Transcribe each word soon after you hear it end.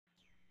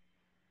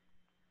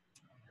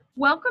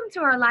Welcome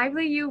to our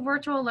Lively U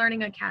Virtual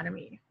Learning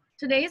Academy.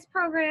 Today's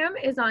program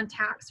is on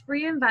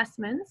tax-free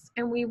investments,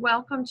 and we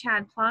welcome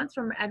Chad Plotz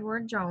from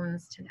Edward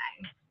Jones today.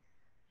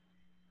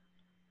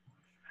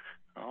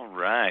 All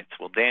right.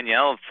 Well,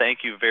 Danielle, thank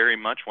you very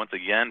much once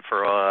again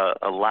for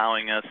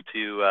allowing us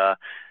to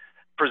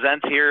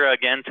present here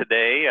again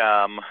today.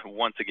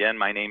 Once again,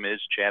 my name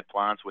is Chad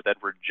Plotz with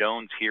Edward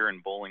Jones here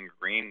in Bowling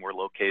Green. We're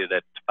located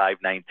at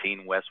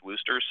 519 West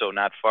Wooster, so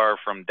not far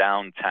from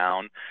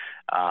downtown.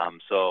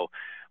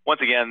 Once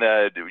again,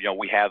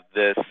 we have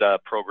this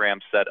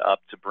program set up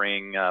to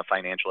bring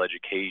financial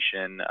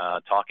education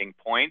talking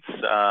points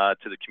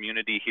to the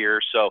community here.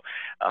 So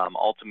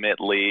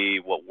ultimately,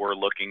 what we're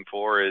looking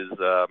for is,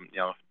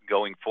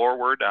 going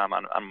forward on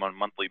a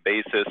monthly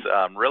basis,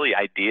 really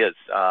ideas.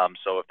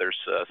 So if there's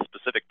a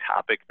specific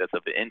topic that's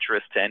of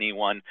interest to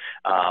anyone,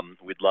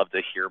 we'd love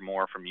to hear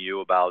more from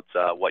you about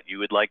what you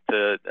would like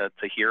to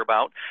hear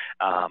about.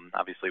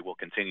 Obviously, we'll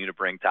continue to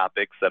bring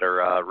topics that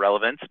are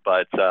relevant,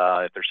 but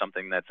if there's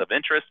something that's of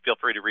interest, feel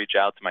free to reach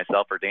out to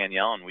myself or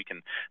Danielle, and we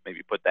can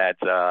maybe put that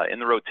in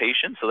the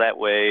rotation, so that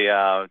way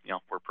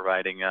we're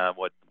providing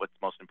what's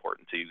most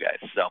important to you guys.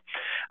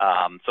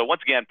 So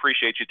once again,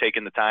 appreciate you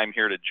taking the time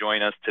here to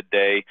join us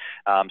today.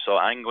 So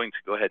I'm going to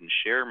go ahead and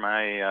share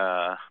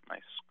my my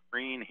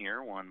screen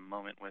here. One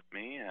moment with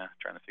me,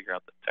 trying to figure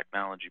out the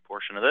technology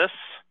portion of this.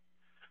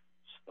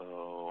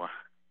 So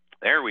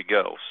there we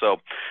go. So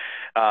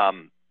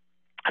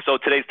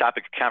today's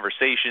topic of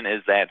conversation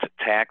is that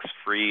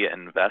tax-free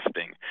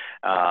investing.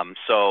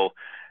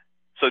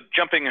 So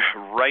jumping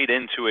right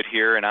into it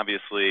here, and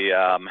obviously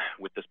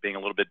with this being a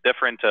little bit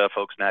different,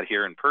 folks not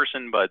here in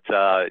person, but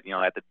at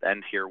the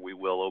end here we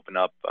will open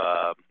up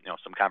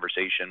some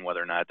conversation,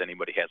 whether or not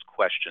anybody has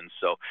questions.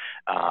 So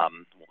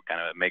we'll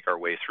kind of make our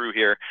way through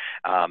here.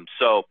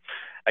 So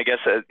I guess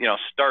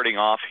starting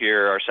off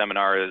here, our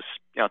seminar is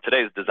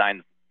today is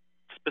designed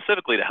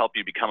specifically to help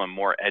you become a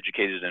more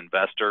educated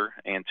investor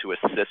and to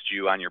assist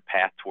you on your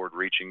path toward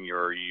reaching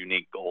your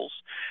unique goals.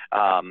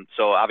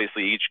 So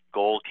obviously each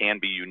goal can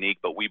be unique,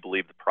 but we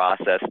believe the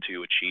process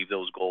to achieve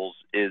those goals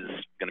is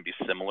going to be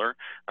similar.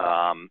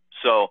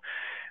 So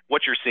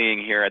what you're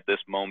seeing here at this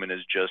moment is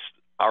just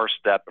our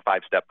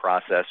five-step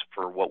process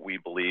for what we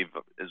believe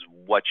is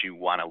what you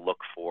want to look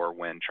for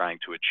when trying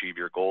to achieve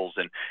your goals.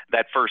 And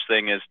that first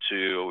thing is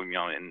to,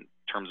 in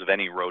terms of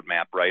any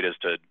roadmap, right, is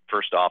to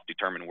first off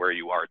determine where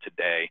you are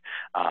today.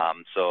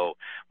 So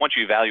once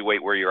you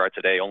evaluate where you are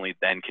today, only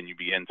then can you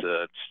begin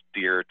to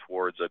steer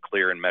towards a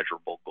clear and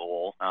measurable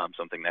goal,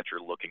 something that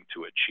you're looking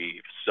to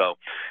achieve. So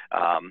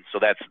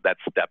that's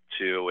step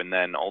two, and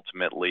then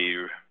ultimately,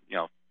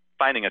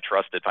 finding a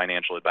trusted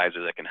financial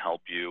advisor that can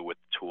help you with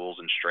tools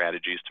and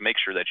strategies to make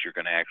sure that you're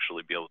going to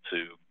actually be able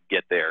to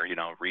get there,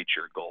 reach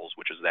your goals,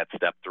 which is that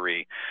step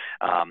three.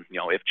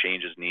 If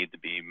changes need to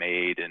be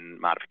made and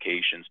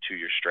modifications to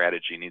your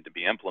strategy need to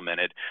be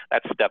implemented,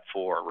 that's step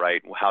four,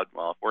 right? Well,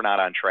 if we're not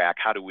on track,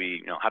 how do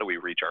we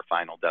reach our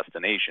final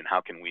destination?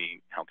 How can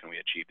we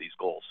achieve these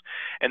goals?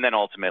 And then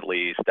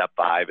ultimately, step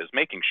five is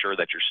making sure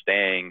that you're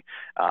staying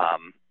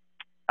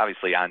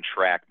obviously on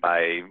track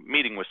by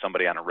meeting with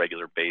somebody on a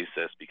regular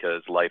basis,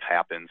 because life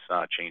happens,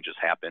 changes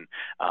happen.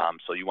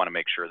 So you want to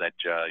make sure that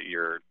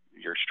your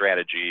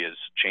strategy is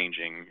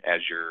changing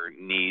as your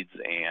needs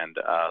and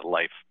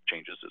life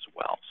changes as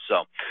well.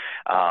 So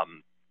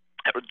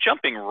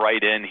jumping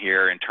right in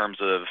here in terms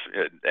of,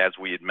 as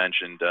we had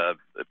mentioned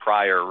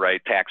prior, right,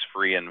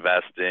 tax-free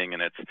investing,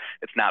 and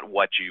it's not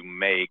what you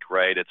make,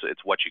 right, it's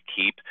what you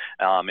keep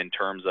in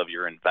terms of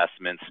your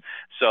investments.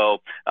 So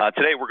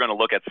today we're going to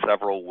look at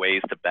several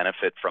ways to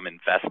benefit from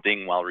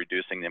investing while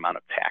reducing the amount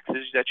of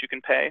taxes that you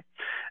can pay.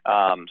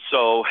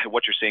 So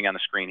what you're seeing on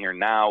the screen here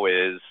now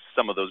is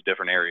some of those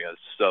different areas.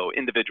 So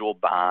individual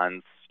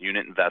bonds,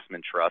 unit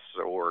investment trusts,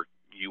 or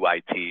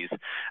UITs,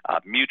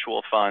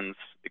 mutual funds,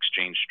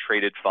 exchange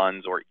traded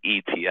funds or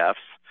ETFs,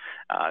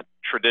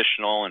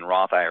 traditional and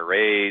Roth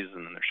IRAs,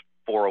 and then there's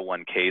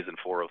 401ks and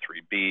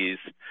 403bs,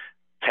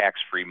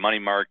 tax-free money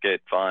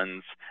market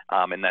funds,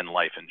 and then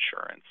life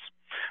insurance.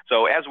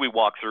 So as we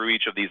walk through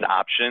each of these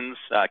options,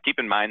 keep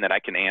in mind that I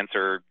can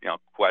answer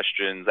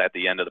questions at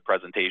the end of the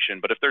presentation,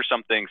 but if there's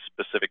something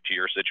specific to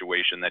your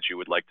situation that you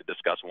would like to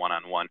discuss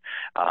one-on-one,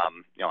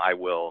 I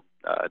will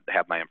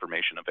have my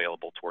information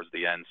available towards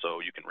the end, so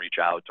you can reach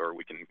out or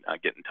we can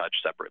get in touch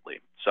separately.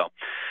 So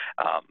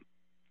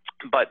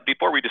but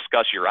before we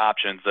discuss your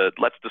options,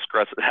 let's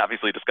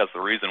obviously discuss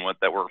the reason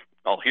that we're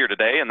all here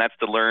today, and that's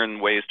to learn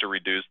ways to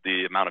reduce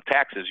the amount of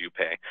taxes you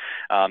pay.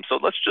 So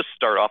let's just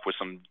start off with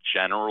some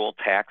general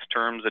tax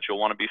terms that you'll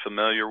want to be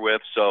familiar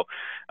with. So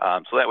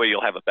that way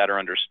you'll have a better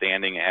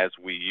understanding as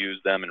we use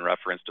them in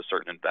reference to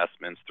certain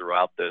investments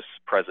throughout this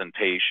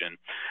presentation.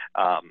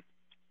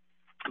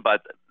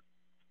 But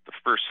the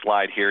first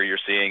slide here you're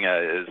seeing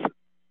is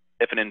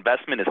if an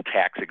investment is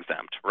tax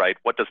exempt, right?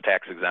 What does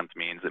tax exempt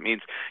mean? It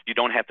means you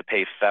don't have to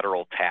pay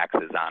federal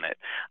taxes on it.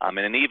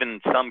 And even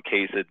in some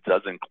cases, it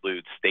does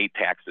include state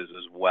taxes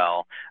as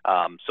well.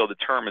 So the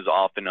term is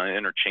often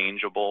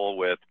interchangeable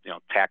with,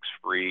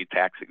 tax-free,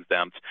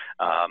 tax-exempt,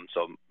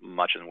 so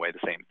much in the way the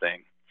same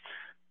thing.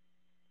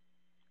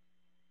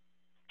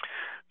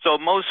 So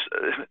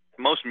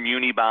most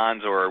muni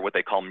bonds, or what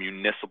they call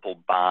municipal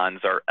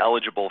bonds, are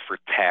eligible for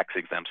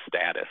tax-exempt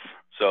status.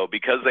 So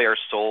because they are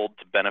sold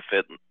to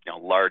benefit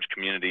large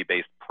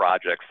community-based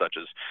projects such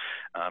as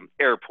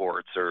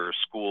airports or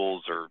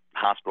schools or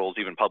hospitals,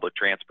 even public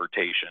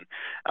transportation.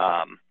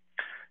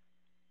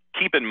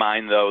 Keep in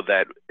mind, though,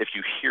 that if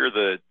you hear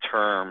the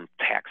term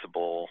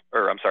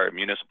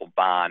municipal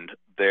bond,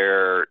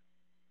 there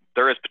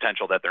is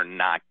potential that they're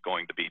not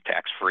going to be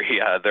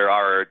tax-free. There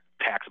are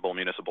taxable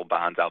municipal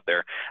bonds out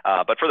there.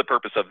 But for the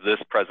purpose of this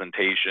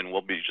presentation,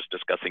 we'll be just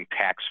discussing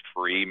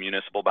tax-free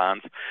municipal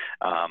bonds.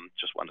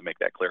 Just wanted to make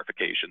that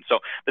clarification. So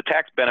the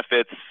tax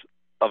benefits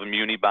of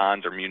muni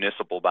bonds, or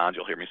municipal bonds,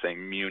 you'll hear me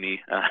saying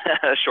muni,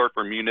 short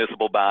for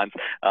municipal bonds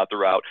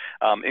throughout,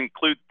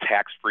 include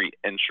tax-free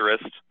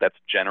interest that's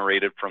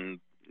generated from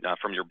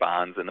your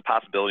bonds, and the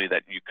possibility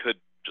that you could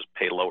just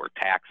pay lower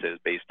taxes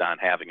based on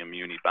having a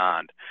muni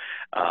bond.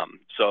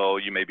 So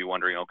you may be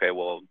wondering, okay,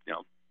 well,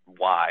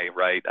 why,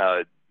 right?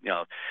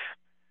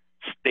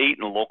 State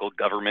and local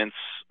governments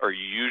are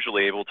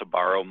usually able to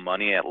borrow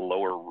money at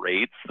lower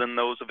rates than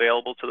those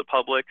available to the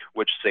public,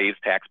 which saves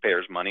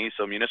taxpayers money.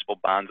 So municipal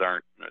bonds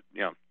aren't,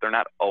 they're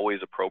not always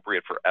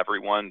appropriate for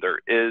everyone. There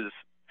is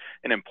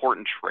an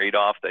important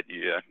trade-off that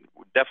you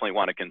definitely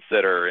want to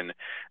consider. And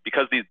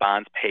because these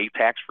bonds pay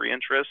tax-free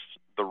interest,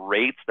 the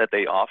rates that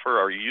they offer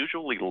are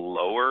usually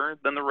lower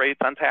than the rates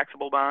on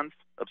taxable bonds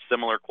of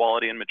similar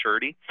quality and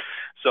maturity.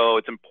 So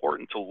it's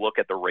important to look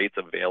at the rates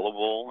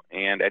available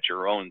and at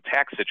your own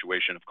tax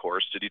situation, of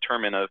course, to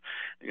determine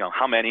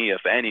how many,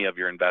 if any, of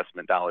your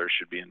investment dollars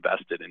should be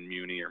invested in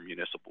muni or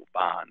municipal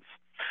bonds.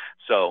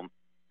 So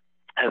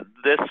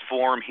this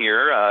form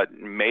here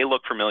may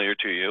look familiar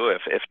to you.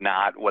 If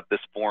not, what this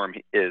form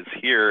is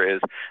here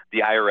is the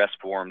IRS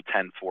Form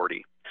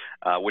 1040,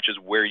 which is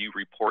where you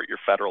report your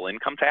federal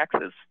income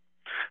taxes.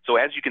 So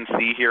as you can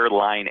see here,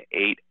 line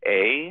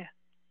 8A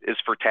is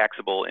for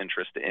taxable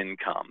interest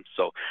income.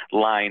 So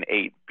line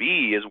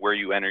 8B is where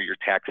you enter your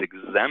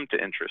tax-exempt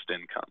interest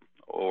income,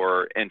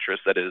 or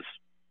interest that is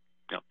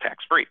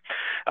tax-free.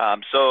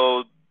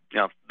 So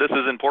this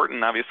is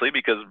important, obviously,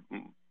 because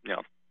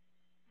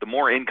the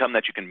more income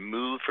that you can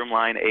move from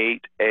line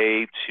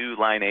 8A to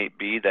line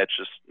 8B, that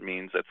just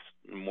means that's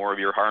more of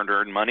your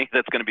hard-earned money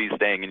that's going to be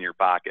staying in your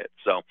pocket.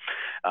 So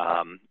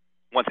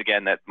once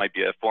again, that might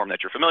be a form that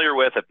you're familiar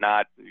with. If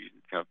not,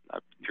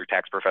 your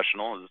tax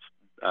professional is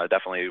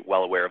definitely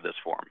well aware of this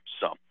form.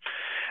 So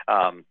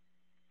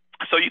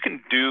so you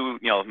can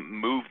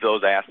move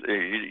those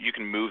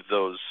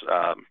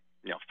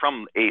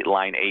from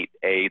line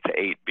 8A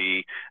to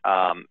 8B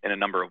in a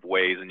number of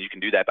ways, and you can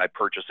do that by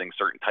purchasing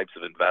certain types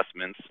of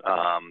investments.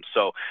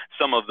 So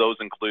some of those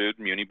include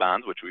muni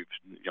bonds, which we've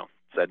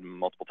said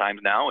multiple times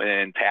now,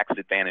 and tax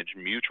advantage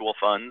mutual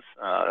funds,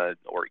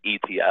 or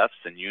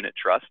ETFs, and unit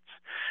trusts.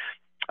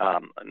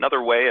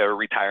 Another way, a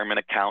retirement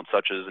account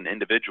such as an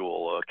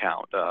individual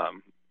account,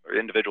 or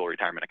individual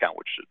retirement account,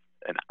 which is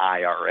an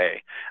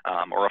IRA,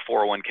 or a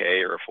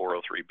 401k or a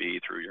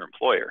 403b through your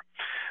employer.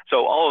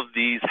 So all of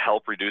these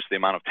help reduce the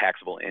amount of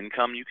taxable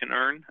income you can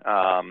earn.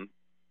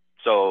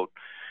 So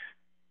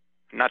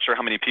I'm not sure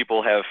how many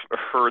people have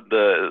heard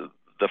the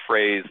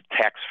phrase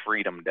Tax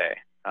Freedom Day.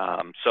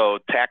 So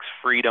Tax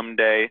Freedom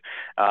Day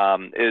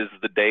is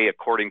the day,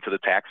 according to the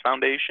Tax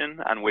Foundation,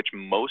 on which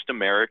most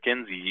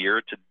Americans'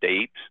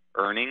 year-to-date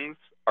earnings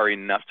are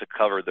enough to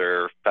cover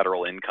their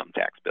federal income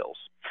tax bills.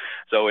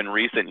 So in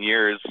recent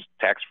years,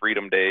 Tax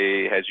Freedom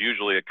Day has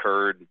usually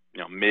occurred,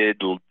 mid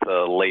to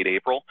late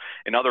April.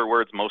 In other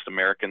words, most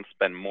Americans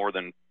spend more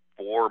than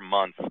 4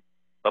 months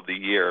of the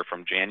year,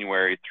 from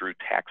January through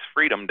Tax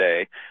Freedom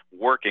Day,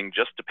 working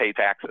just to pay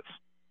taxes.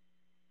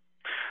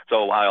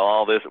 So why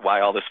all this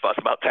fuss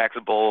about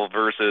taxable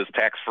versus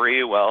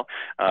tax-free? Well,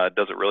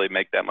 does it really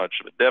make that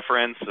much of a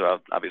difference?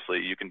 Obviously,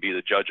 you can be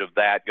the judge of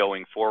that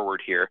going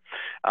forward here.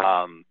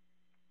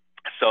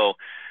 So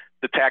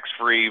the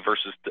tax-free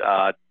versus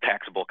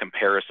taxable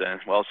comparison.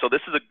 Well, so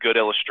this is a good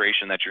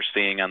illustration that you're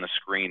seeing on the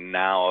screen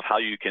now of how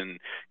you can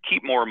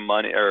keep more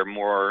money, or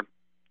more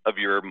of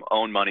your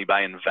own money,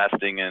 by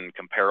investing in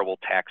comparable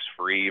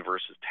tax-free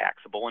versus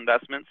taxable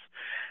investments.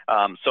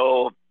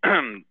 So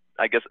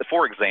I guess,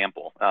 for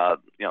example,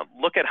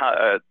 look at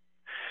how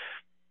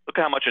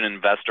much an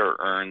investor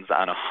earns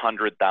on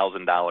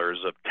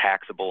 $100,000 of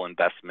taxable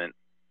investment,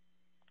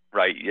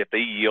 right? If they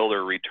yield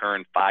or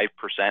return 5%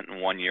 in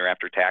 1 year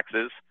after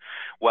taxes,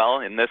 well,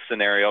 in this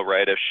scenario,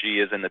 right, if she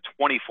is in the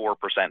 24%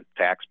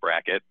 tax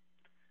bracket,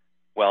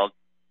 well,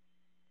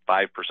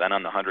 5%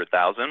 on the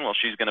 100,000, well,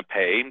 she's going to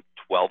pay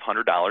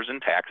 $1,200 in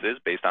taxes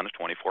based on a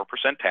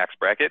 24% tax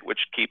bracket, which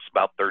keeps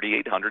about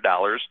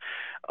 $3,800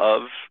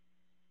 of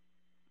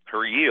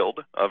her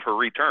yield of her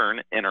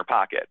return in her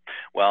pocket.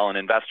 Well, an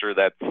investor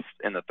that's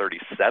in the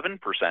 37%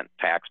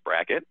 tax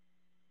bracket,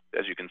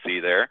 as you can see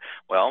there,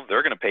 well,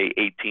 they're going to pay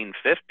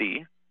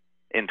 $1,850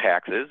 in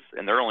taxes,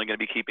 and they're only going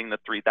to be keeping the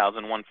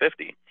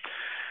 $3,150.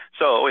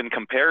 So in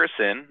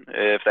comparison,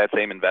 if that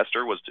same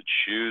investor was to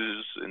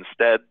choose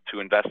instead to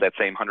invest that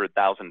same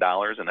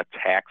 $100,000 in a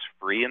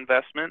tax-free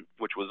investment,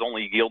 which was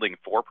only yielding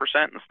 4%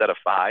 instead of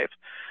 5%,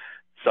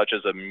 such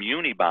as a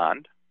muni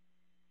bond,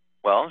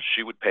 well,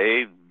 she would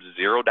pay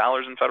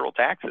 $0 in federal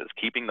taxes,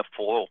 keeping the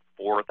full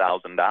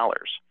 $4,000.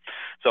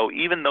 So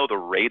even though the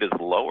rate is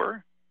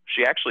lower,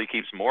 she actually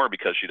keeps more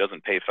because she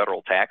doesn't pay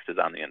federal taxes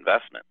on the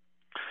investment.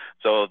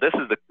 So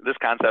this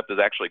concept is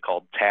actually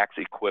called tax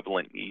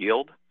equivalent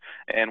yield,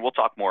 and we'll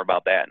talk more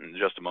about that in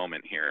just a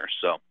moment here.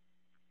 So,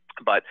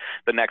 but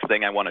the next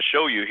thing I want to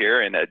show you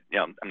here, and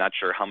I'm not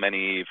sure how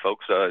many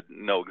folks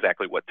know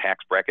exactly what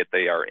tax bracket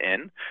they are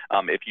in.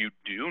 If you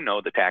do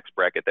know the tax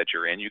bracket that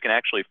you're in, you can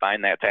actually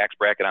find that tax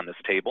bracket on this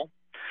table.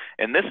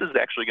 And this is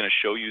actually going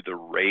to show you the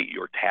rate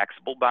your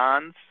taxable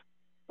bonds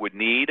would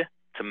need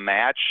to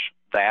match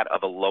that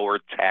of a lower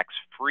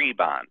tax-free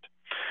bond.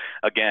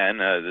 Again,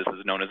 this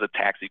is known as a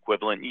tax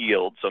equivalent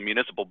yield. So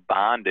municipal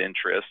bond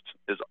interest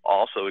is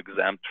also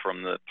exempt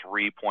from the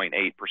 3.8%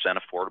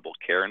 affordable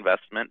care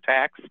investment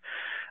tax.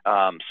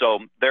 So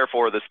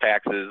therefore, this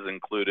tax is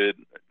included,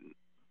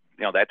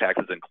 that tax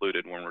is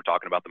included when we're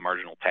talking about the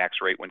marginal tax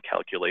rate when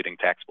calculating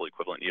taxable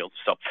equivalent yields.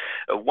 So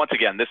once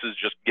again, this is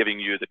just giving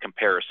you the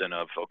comparison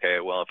of,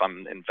 okay, well, if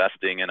I'm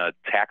investing in a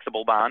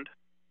taxable bond,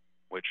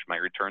 which my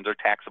returns are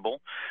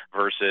taxable,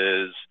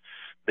 versus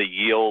the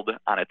yield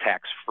on a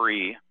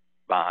tax-free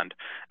bond.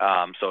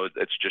 So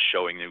it's just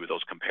showing you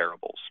those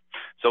comparables.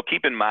 So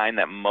keep in mind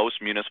that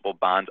most municipal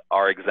bonds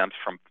are exempt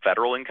from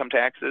federal income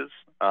taxes.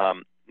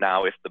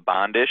 Now, if the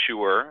bond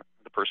issuer,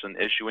 the person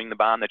issuing the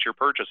bond that you're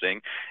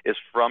purchasing, is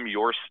from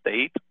your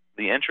state,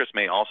 the interest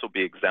may also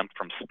be exempt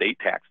from state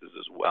taxes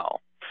as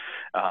well.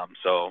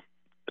 So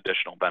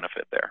additional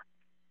benefit there.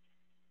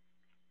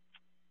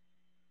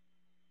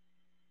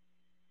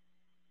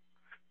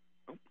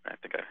 I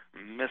think I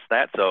missed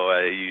that. So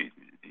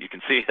you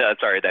can see,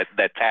 sorry,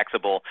 that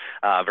taxable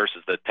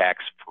versus the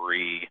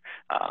tax-free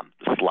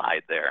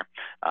slide there,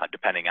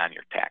 depending on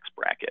your tax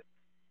bracket.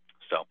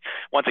 So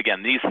once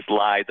again, these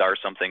slides are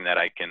something that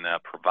I can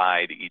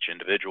provide each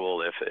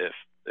individual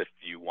if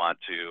you want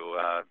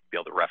to be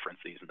able to reference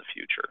these in the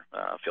future.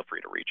 Feel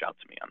free to reach out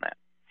to me on that.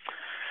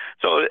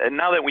 So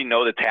now that we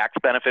know the tax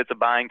benefits of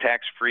buying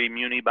tax-free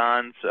muni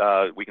bonds,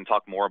 we can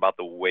talk more about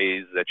the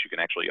ways that you can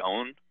actually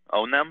own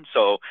them.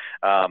 So,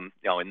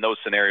 in those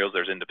scenarios,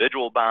 there's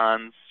individual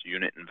bonds,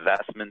 unit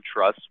investment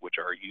trusts, which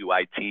are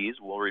UITs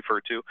we'll refer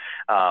to,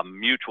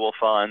 mutual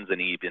funds,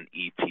 and even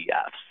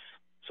ETFs,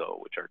 so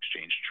which are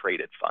exchange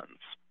traded funds.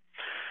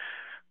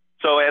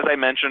 So as I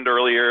mentioned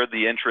earlier,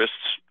 the interest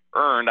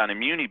earned on a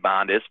muni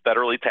bond is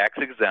federally tax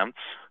exempt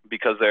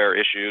because they're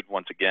issued,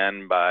 once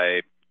again,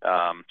 by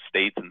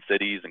states and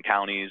cities and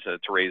counties to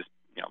raise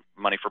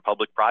money for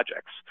public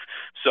projects.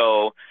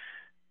 So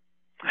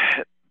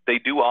they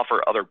do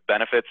offer other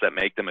benefits that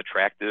make them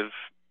attractive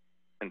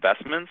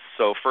investments.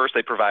 So first,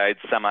 they provide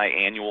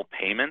semi-annual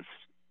payments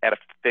at a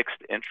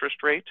fixed interest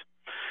rate.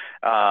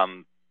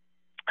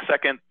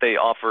 Second, they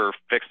offer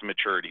fixed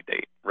maturity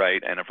date,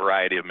 right? And a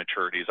variety of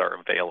maturities are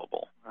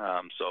available.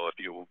 So if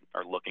you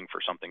are looking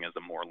for something as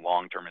a more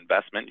long-term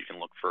investment, you can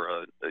look for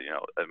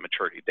a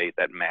maturity date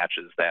that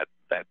matches that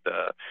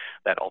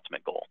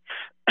ultimate goal.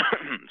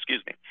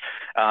 Excuse me.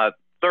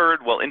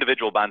 Third, well,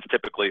 individual bonds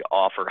typically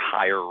offer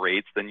higher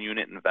rates than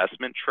unit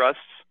investment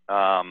trusts.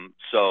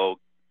 So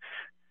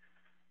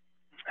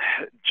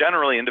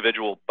generally,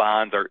 individual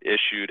bonds are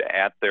issued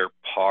at their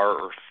par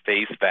or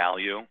face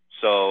value.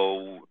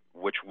 So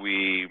which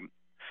we,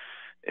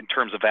 in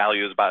terms of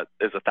value, is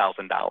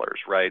 $1,000,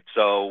 right?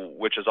 So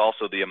which is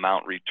also the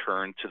amount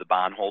returned to the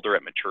bondholder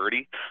at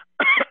maturity.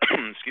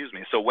 Excuse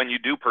me. So when you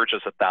do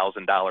purchase a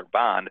 $1,000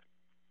 bond,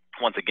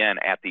 once again,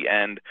 at the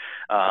end,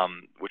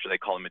 which they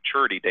call a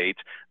maturity date,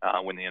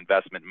 when the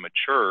investment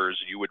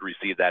matures, you would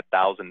receive that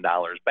 $1,000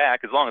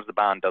 back as long as the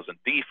bond doesn't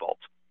default.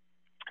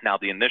 Now,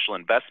 the initial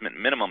investment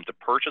minimum to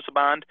purchase a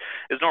bond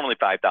is normally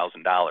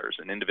 $5,000,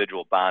 and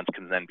individual bonds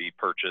can then be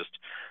purchased,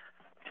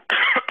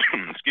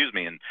 excuse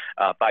me, in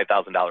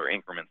 $5,000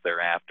 increments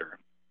thereafter.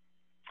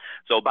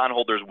 So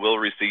bondholders will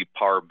receive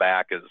par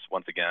back as,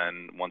 once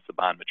again, once the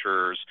bond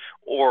matures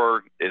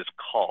or is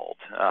called.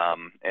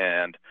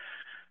 And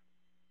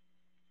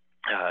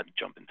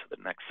jump into the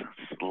next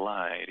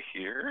slide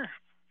here.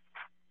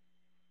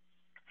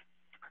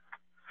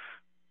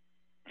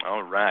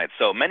 All right,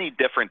 so many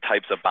different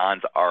types of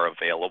bonds are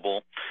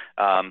available.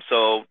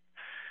 So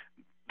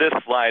this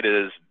slide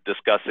is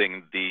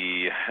discussing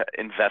the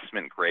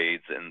investment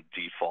grades and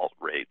default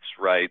rates,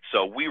 right?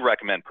 So we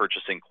recommend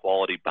purchasing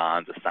quality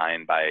bonds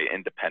assigned by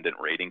independent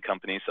rating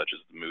companies such as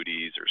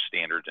Moody's or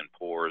Standard &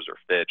 Poor's or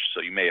Fitch.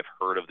 So you may have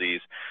heard of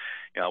these.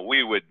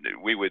 We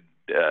would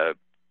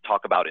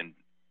talk about in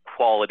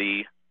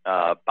quality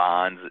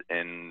bonds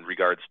in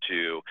regards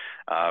to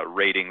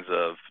ratings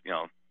of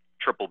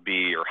triple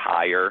B or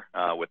higher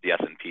with the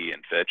S&P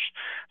and Fitch.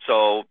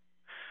 So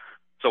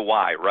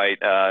why, right?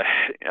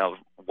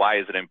 Why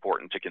is it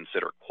important to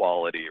consider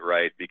quality,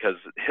 right? Because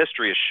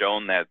history has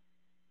shown that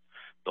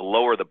the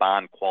lower the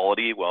bond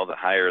quality, well, the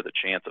higher the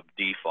chance of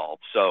default.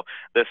 So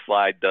this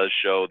slide does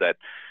show that,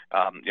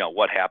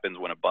 what happens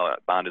when a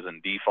bond is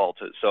in default.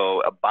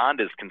 So a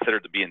bond is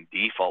considered to be in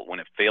default when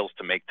it fails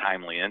to make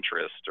timely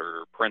interest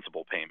or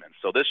principal payments.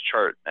 So this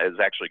chart is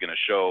actually going to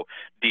show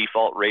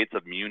default rates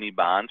of muni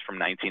bonds from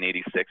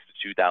 1986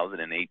 to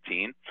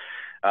 2018.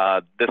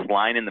 This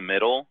line in the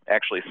middle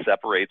actually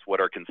separates what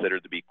are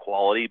considered to be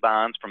quality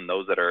bonds from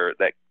those that are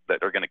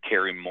going to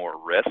carry more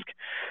risk.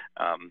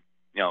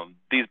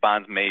 These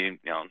bonds may,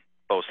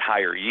 boast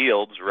higher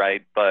yields,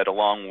 right? But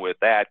along with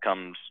that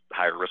comes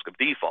higher risk of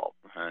default,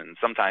 and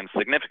sometimes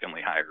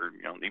significantly higher,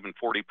 even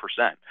 40%.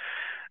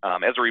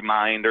 As a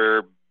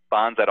reminder,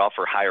 bonds that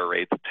offer higher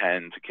rates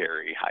tend to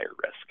carry higher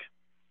risk.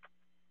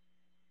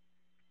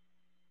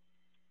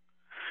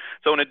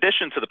 So in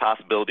addition to the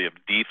possibility of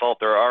default,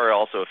 there are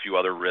also a few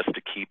other risks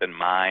to keep in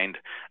mind.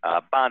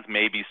 Bonds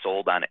may be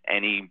sold on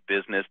any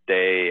business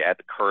day at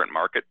the current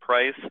market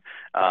price,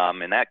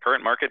 and that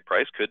current market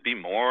price could be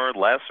more,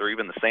 less, or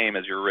even the same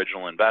as your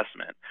original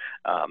investment.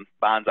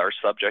 Bonds are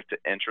subject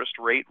to interest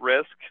rate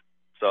risk.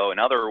 So in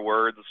other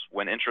words,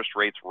 when interest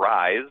rates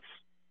rise,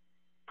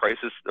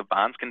 prices of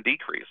bonds can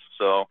decrease.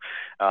 So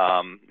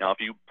if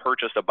you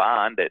purchase a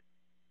bond at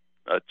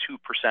a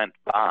 2%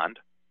 bond,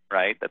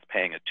 right, that's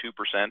paying a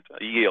 2%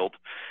 yield.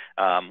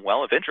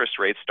 Well, if interest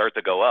rates start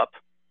to go up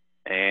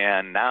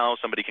and now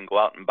somebody can go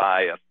out and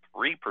buy a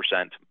 3%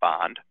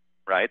 bond,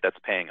 right, that's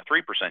paying a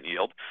 3%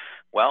 yield,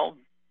 well,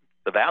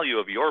 the value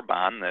of your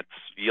bond that's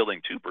yielding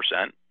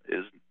 2%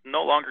 is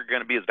no longer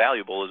going to be as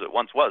valuable as it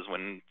once was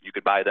when you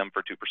could buy them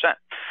for 2%.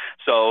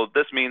 So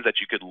this means that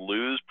you could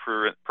lose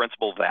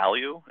principal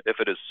value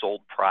if it is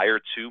sold prior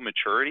to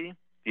maturity.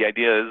 The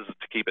idea is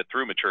to keep it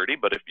through maturity,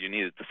 but if you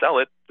needed to sell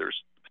it,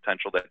 there's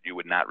potential that you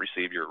would not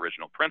receive your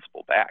original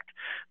principal back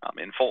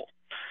in full.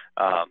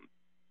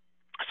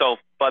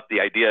 But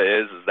the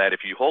idea is that if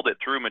you hold it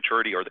through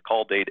maturity or the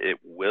call date, it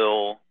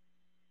will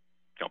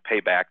pay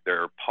back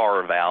their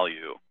par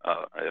value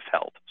if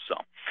held. So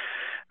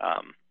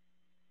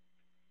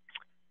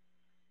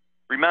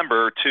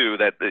remember, too,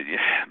 that the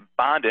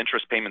bond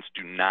interest payments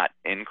do not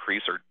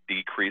increase or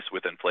decrease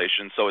with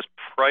inflation. So as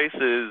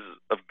prices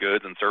of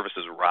goods and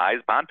services rise,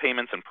 bond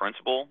payments and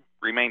principal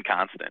remain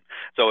constant.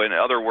 So in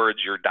other words,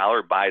 your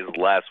dollar buys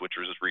less, which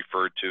is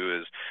referred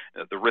to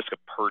as the risk of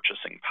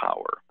purchasing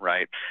power,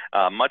 right?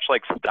 Much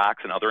like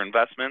stocks and other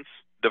investments,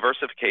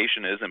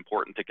 diversification is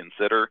important to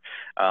consider.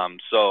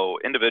 So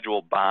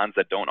individual bonds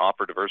that don't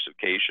offer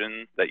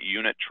diversification that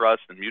unit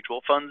trusts and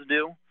mutual funds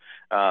do.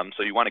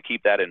 So you want to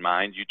keep that in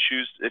mind.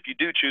 If you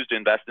do choose to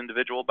invest in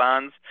individual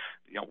bonds,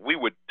 we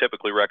would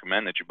typically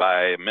recommend that you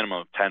buy a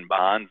minimum of 10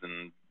 bonds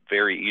and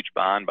vary each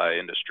bond by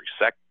industry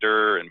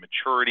sector and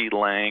maturity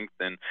length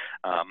and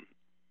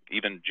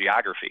even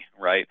geography,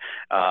 right?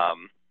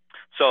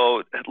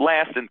 So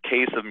last, in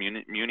case of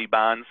muni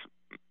bonds,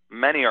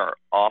 many are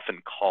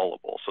often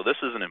callable. So this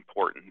is an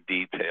important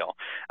detail.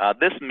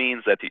 This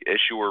means that the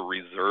issuer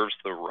reserves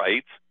the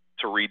right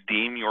to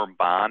redeem your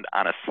bond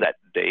on a set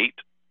date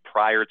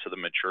prior to the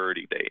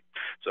maturity date.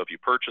 So if you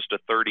purchased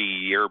a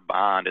 30-year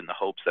bond in the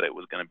hopes that it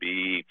was going to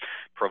be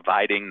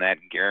providing that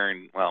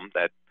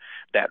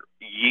that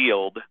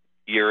yield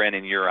year in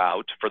and year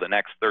out for the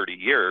next 30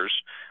 years,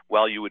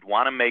 well, you would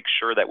want to make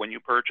sure that when you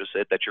purchase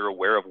it that you're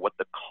aware of what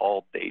the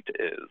call date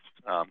is,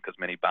 because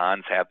many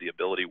bonds have the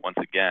ability, once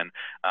again,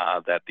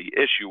 that the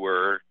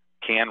issuer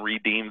can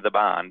redeem the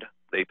bond.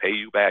 They pay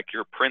you back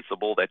your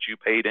principal that you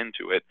paid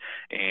into it,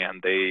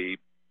 and they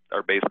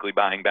are basically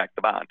buying back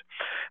the bond.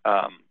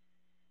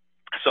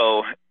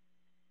 So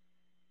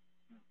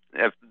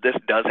if this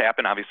does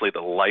happen, obviously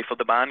the life of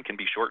the bond can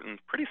be shortened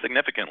pretty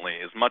significantly,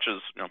 as much as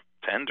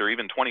 10 or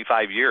even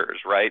 25 years,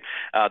 right?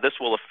 This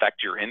will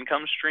affect your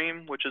income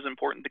stream, which is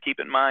important to keep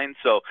in mind.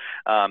 So,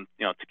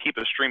 to keep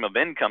a stream of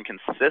income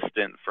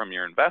consistent from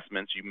your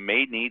investments, you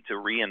may need to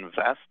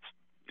reinvest,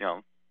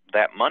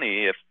 that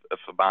money if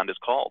a bond is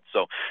called.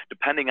 So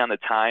depending on the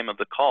time of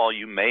the call,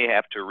 you may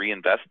have to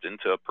reinvest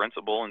into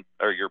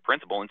your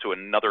principal into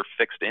another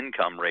fixed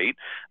income rate,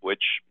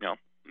 which,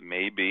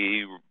 may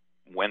be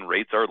when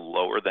rates are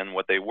lower than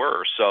what they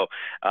were. So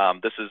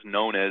this is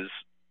known as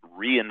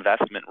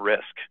reinvestment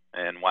risk.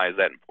 And why is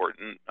that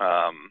important?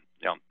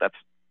 That's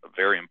a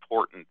very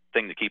important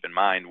thing to keep in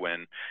mind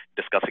when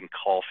discussing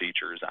call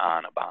features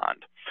on a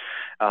bond.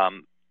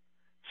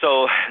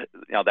 So,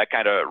 that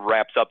kind of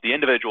wraps up the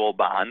individual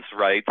bonds,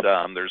 right?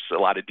 There's a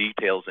lot of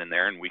details in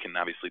there, and we can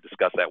obviously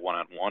discuss that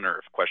one-on-one or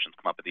if questions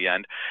come up at the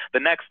end.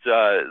 The next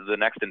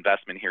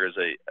investment here is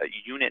a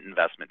unit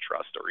investment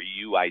trust, or a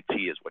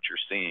UIT is what you're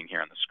seeing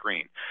here on the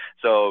screen.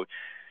 So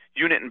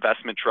unit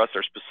investment trusts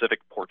are specific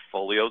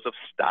portfolios of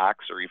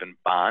stocks or even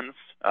bonds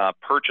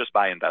purchased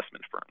by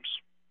investment firms.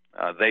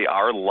 They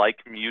are like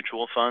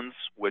mutual funds,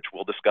 which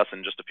we'll discuss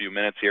in just a few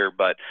minutes here,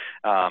 but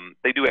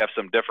they do have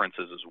some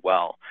differences as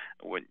well.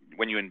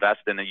 When you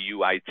invest in a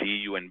UIT,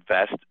 you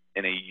invest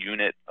in a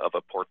unit of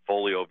a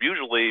portfolio of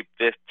usually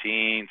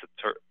 15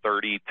 to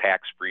 30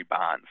 tax-free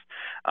bonds.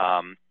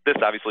 This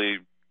obviously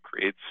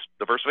creates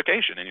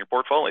diversification in your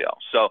portfolio.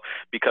 So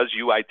because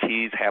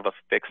UITs have a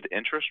fixed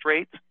interest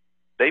rate,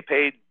 they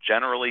pay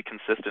generally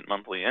consistent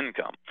monthly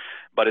income.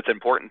 But it's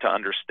important to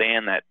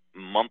understand that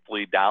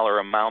monthly dollar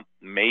amount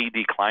may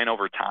decline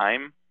over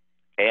time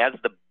as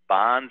the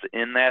bonds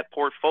in that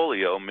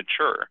portfolio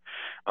mature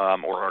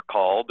or are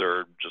called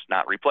or just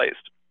not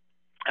replaced.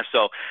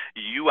 So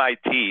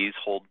UITs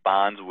hold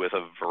bonds with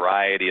a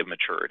variety of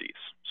maturities.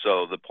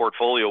 So the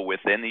portfolio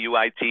within the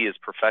UIT is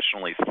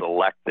professionally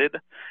selected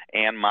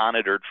and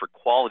monitored for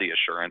quality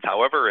assurance.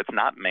 However, it's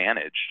not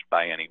managed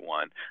by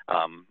anyone,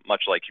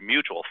 much like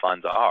mutual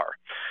funds are.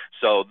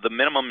 So the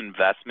minimum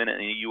investment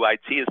in a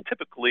UIT is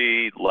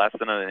typically less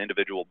than an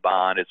individual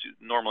bond. It's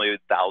normally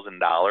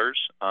 $1,000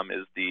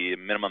 is the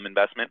minimum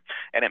investment,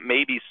 and it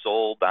may be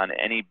sold on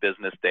any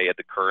business day at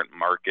the current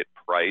market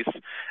price,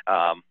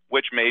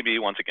 which may be,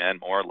 once again,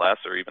 more or less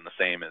or even the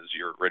same as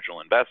your original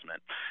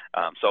investment.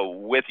 So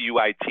with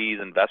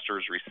UITs,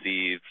 investors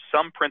receive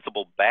some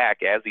principal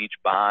back as each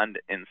bond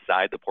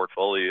inside the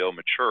portfolio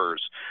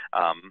matures.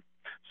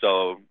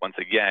 So once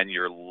again,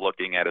 you're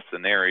looking at a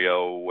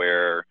scenario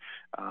where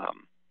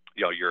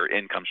your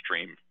income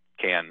stream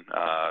can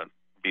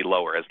be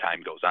lower as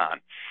time goes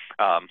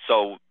on.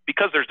 So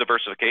because there's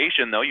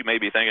diversification, though, you may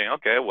be thinking,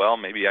 okay, well,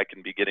 maybe I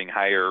can be getting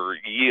higher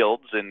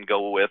yields and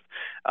go with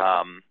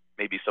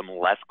maybe some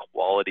less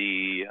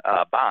quality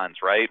bonds,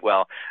 right?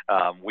 Well,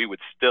 we would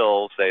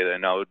still say that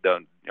no,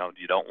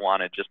 you don't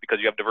want it. Just because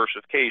you have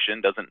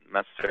diversification doesn't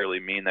necessarily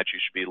mean that you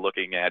should be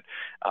looking at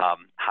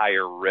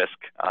higher risk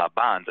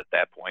bonds at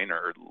that point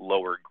or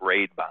lower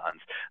grade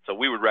bonds. So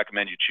we would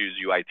recommend you choose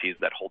UITs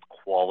that hold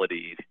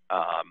quality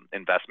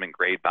investment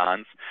grade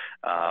bonds.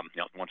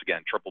 Once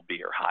again,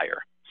 BBB or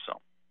higher.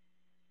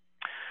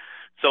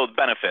 So the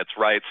benefits,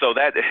 right? So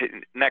that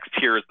next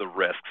here is the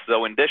risks.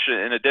 So in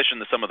addition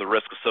to some of the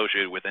risks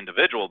associated with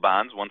individual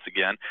bonds, once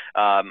again,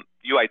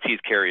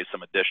 UITs carry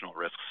some additional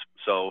risks.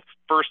 So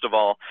first of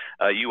all,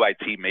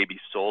 UIT may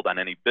be sold on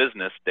any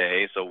business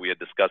day. So we had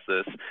discussed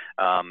this,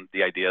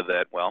 the idea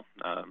that, well,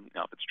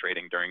 if it's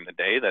trading during the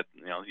day, that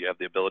you have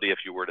the ability,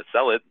 if you were to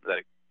sell it,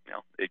 that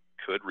it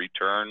could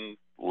return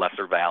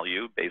lesser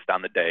value based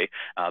on the day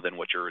than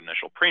what your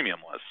initial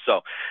premium was.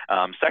 So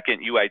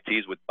second,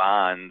 UITs with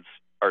bonds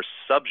are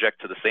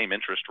subject to the same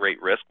interest rate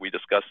risk we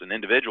discussed in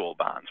individual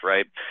bonds,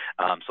 right?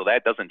 So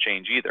that doesn't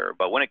change either.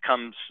 But when it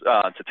comes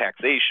to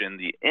taxation,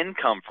 the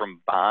income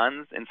from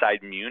bonds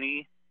inside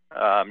muni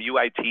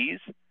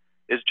UITs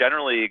is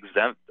generally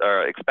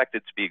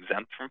expected to be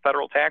exempt from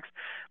federal tax,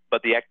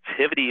 but the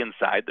activity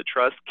inside the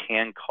trust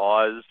can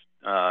cause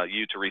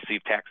you to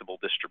receive taxable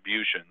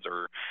distributions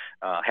or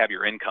have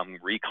your income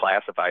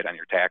reclassified on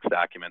your tax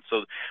documents.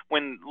 So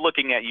when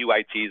looking at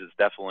UITs, it's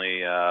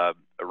definitely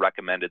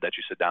recommended that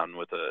you sit down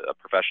with a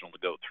professional to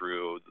go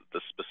through the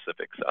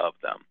specifics of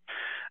them.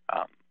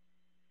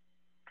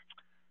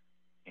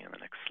 And the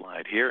next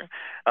slide here.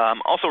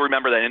 Also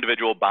remember that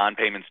individual bond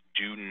payments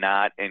do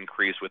not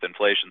increase with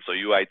inflation. So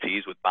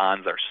UITs with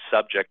bonds are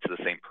subject to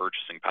the same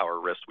purchasing power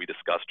risk we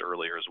discussed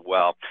earlier as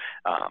well.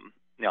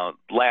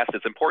 Last,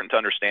 it's important to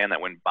understand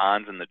that when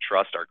bonds in the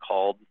trust are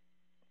called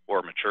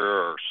or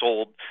mature or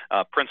sold,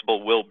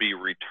 principal will be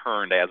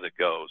returned as it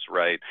goes,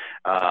 right?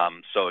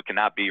 So it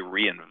cannot be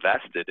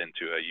reinvested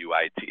into a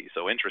UIT.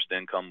 So interest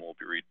income will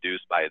be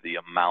reduced by the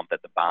amount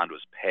that the bond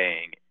was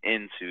paying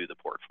into the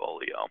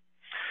portfolio.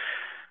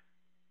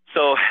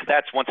 So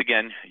that's, once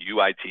again,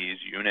 UITs,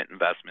 unit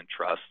investment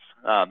trusts.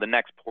 The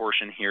next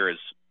portion here is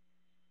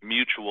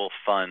mutual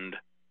funds.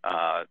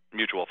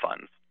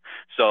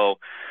 So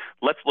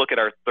let's look at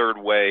our third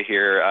way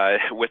here.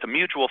 With a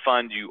mutual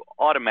fund, you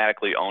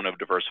automatically own a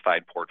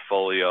diversified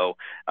portfolio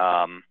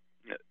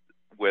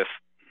with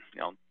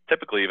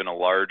typically even a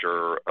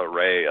larger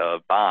array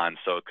of bonds.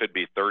 So it could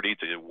be 30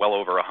 to well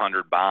over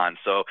 100 bonds.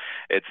 So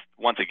it's,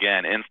 once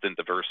again, instant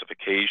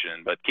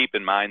diversification. But keep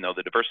in mind, though,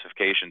 the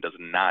diversification does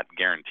not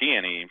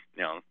guarantee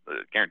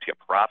guarantee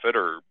a profit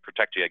or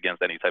protect you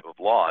against any type of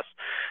loss.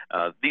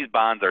 These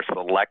bonds are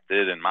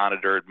selected and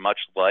monitored much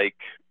like,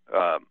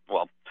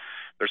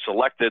 they're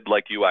selected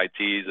like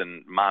UITs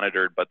and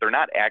monitored, but they're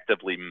not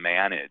actively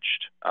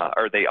managed,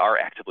 or they are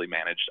actively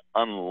managed,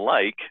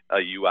 unlike a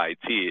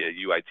UIT.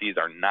 UITs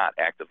are not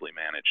actively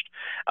managed.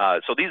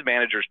 So these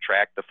managers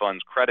track the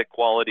fund's credit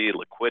quality,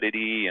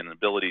 liquidity, and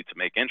ability to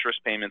make interest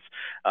payments.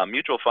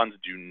 Mutual funds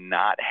do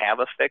not have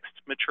a fixed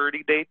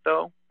maturity date,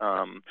 though.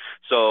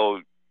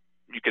 So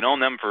you can own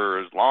them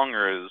for as long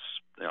or as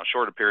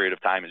short a period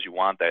of time as you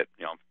want. That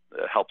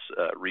helps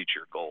reach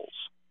your goals.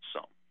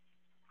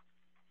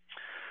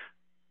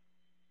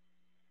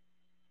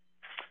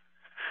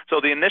 So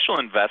the initial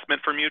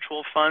investment for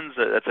mutual funds,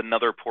 that's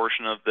another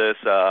portion of this.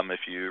 If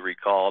you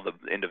recall, the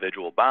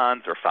individual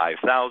bonds are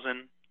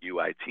 $5,000,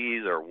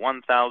 UITs are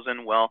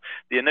 1,000. Well,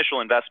 the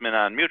initial investment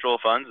on mutual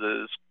funds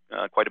is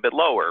quite a bit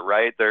lower,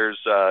 right? There's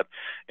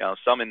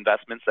some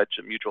investments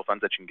mutual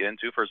funds that you can get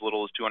into for as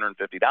little as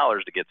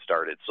 $250 to get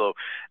started. So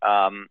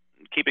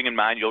keeping in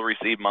mind you'll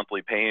receive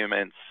monthly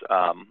payments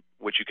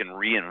which you can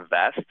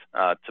reinvest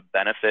to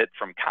benefit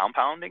from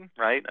compounding,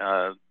 right?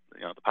 The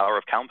power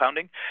of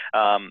compounding.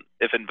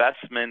 If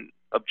investment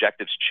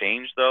objectives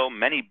change, though,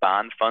 many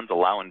bond funds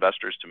allow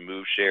investors to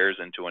move shares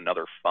into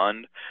another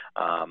fund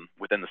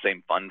within the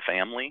same fund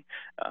family,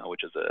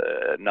 which is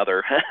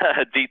another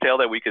detail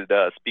that we could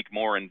speak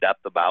more in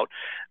depth about.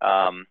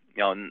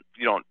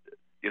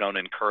 You don't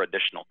incur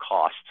additional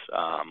costs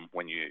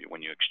when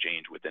you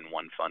exchange within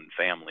one fund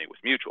family with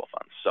mutual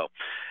funds. So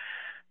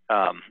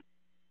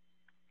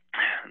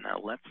now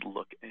let's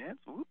look at.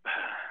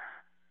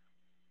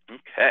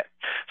 Okay,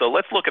 so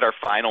let's look at our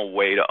final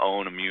way to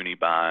own a muni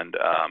bond,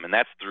 and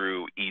that's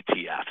through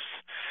ETFs.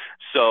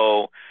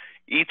 So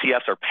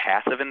ETFs are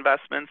passive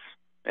investments,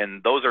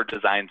 and those are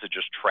designed to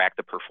just track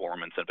the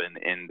performance of an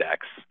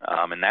index,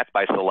 and that's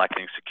by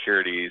selecting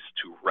securities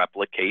to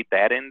replicate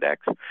that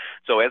index.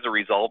 So as a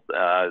result,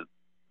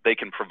 they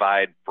can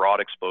provide broad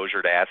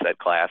exposure to asset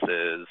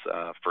classes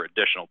for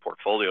additional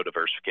portfolio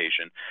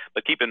diversification.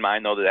 But keep in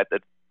mind, though,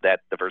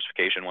 that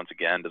diversification, once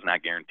again, does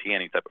not guarantee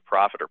any type of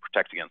profit or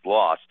protect against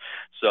loss.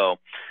 So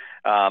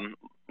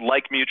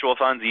like mutual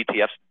funds,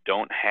 ETFs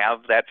don't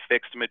have that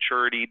fixed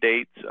maturity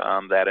date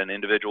that an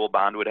individual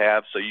bond would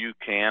have, so you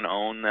can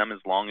own them as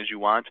long as you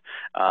want.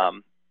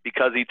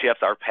 Because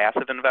ETFs are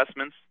passive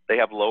investments, they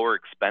have lower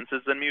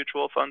expenses than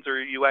mutual funds or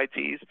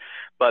UITs,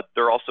 but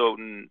they're also,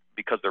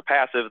 because they're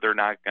passive, they're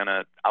not going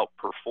to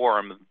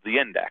outperform the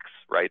index,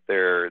 right?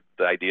 The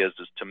idea is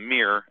just to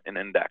mirror an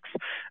index,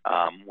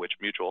 which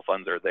mutual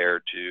funds are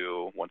there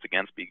to, once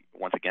again,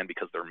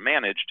 because they're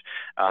managed,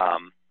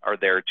 are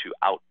there to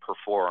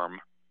outperform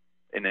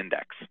an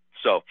index.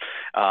 So,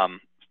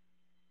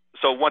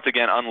 so once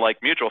again,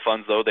 unlike mutual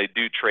funds, though, they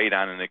do trade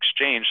on an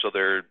exchange, so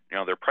their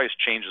price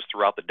changes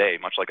throughout the day,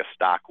 much like a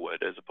stock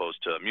would, as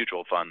opposed to a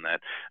mutual fund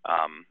that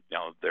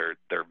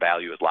their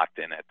value is locked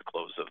in at the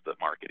close of the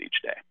market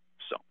each day.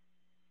 So,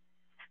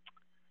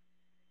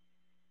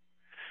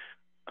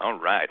 all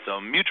right. So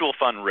mutual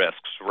fund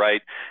risks,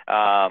 right?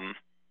 Let's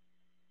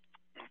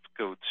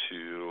go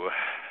to.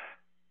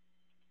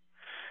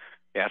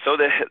 Yeah. So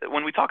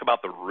when we talk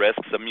about the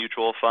risks of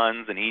mutual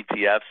funds and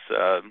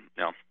ETFs,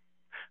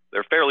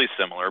 they're fairly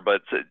similar,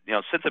 but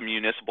since a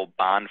municipal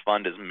bond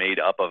fund is made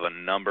up of a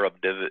number of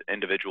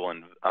individual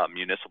and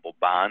municipal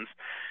bonds,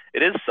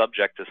 it is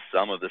subject to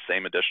some of the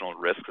same additional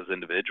risks as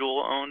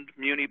individual-owned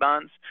muni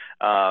bonds.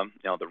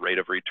 The rate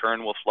of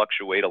return will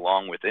fluctuate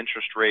along with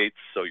interest rates,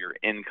 so your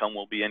income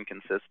will be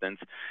inconsistent.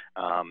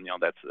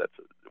 That's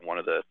one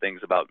of the things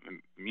about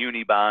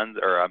muni bonds,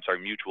 or I'm sorry,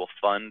 mutual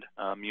fund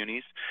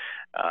munis.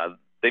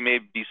 They may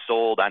be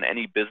sold on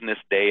any business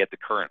day at the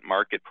current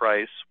market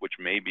price, which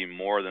may be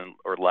more than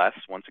or less,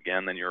 once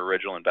again, than your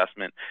original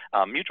investment.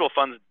 Mutual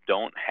funds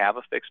don't have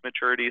a fixed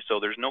maturity, so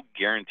there's no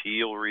guarantee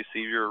you'll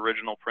receive your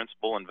original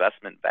principal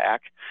investment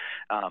back.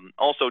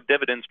 Also,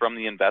 dividends from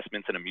the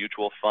investments in a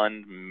mutual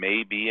fund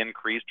may be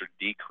increased or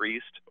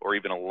decreased or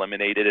even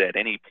eliminated at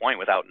any point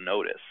without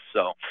notice.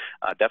 So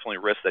definitely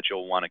risks that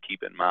you'll want to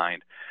keep in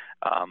mind.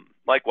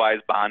 Likewise,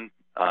 bond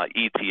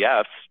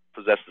ETFs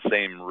possess the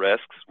same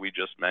risks we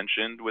just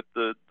mentioned with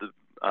the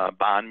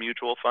bond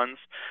mutual funds.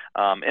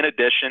 In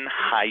addition,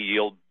 high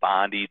yield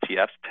bond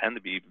ETFs tend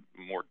to be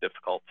more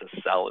difficult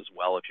to sell as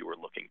well if you were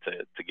looking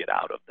to get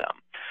out of them.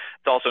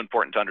 It's also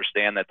important to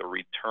understand that the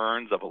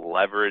returns of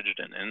leveraged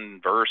and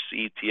inverse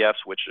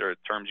ETFs, which are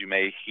terms you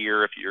may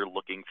hear if you're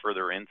looking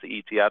further into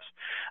ETFs,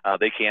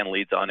 they can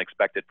lead to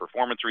unexpected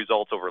performance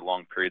results over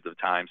long periods of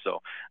time.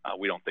 So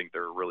we don't think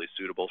they're really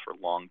suitable for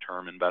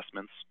long-term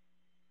investments.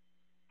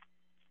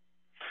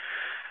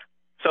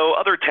 So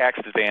other tax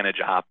advantage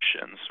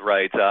options,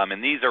 right?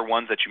 And these are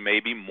ones that you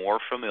may be more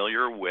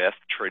familiar with,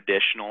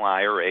 traditional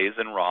IRAs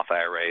and Roth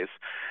IRAs.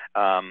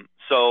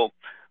 So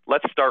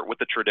let's start with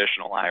the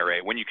traditional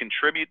IRA. When you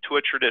contribute to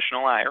a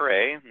traditional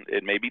IRA,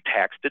 it may be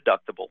tax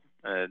deductible.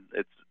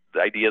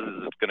 The idea is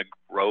it's going to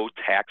grow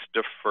tax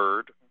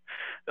deferred.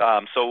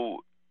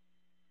 So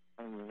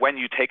when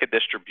you take a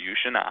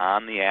distribution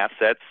on the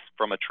assets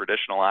from a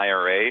traditional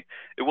IRA,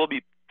 it will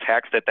be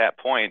taxed at that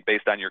point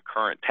based on your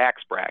current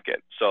tax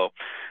bracket. So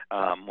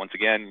once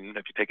again,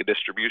 if you take a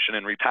distribution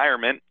in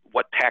retirement,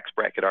 what tax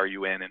bracket are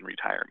you in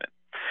retirement?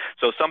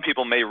 So some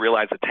people may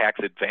realize a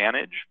tax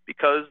advantage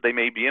because they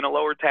may be in a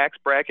lower tax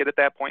bracket at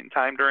that point in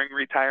time during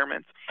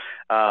retirement.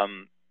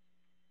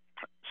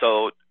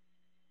 So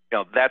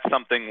that's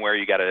something where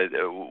you got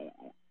to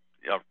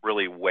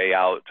really weigh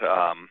out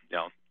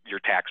your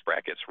tax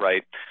brackets,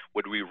 right?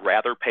 Would we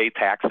rather pay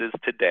taxes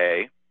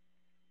today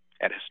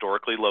at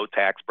historically low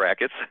tax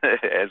brackets,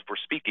 as we're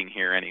speaking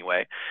here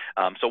anyway?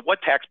 So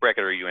what tax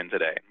bracket are you in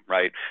today,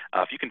 right?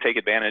 If you can take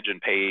advantage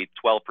and pay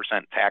 12%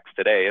 tax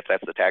today, if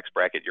that's the tax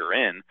bracket you're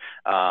in,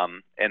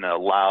 and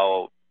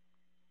allow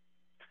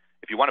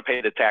if you want to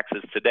pay the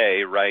taxes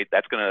today, right,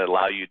 that's going to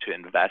allow you to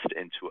invest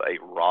into a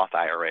Roth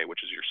IRA,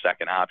 which is your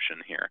second option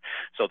here.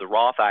 So the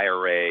Roth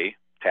IRA,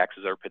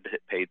 taxes are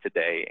paid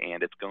today,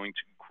 and it's going to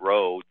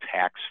grow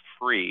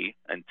tax-free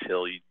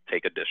until you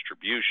take a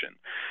distribution.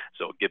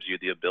 So it gives you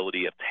the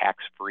ability of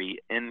tax-free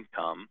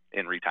income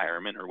in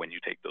retirement or when you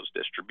take those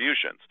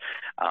distributions.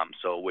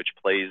 So which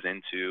plays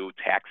into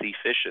tax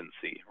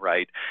efficiency,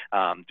 right?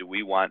 Do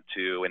we want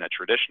to, in a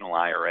traditional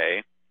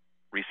IRA,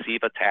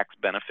 receive a tax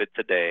benefit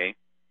today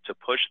to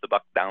push the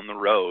buck down the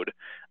road,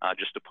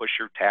 just to push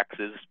your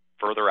taxes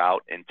further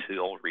out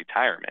until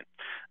retirement?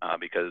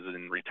 Because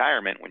in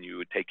retirement, when you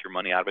would take your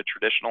money out of a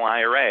traditional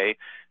IRA,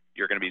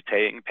 you're going to be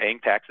paying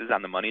taxes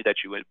on the money that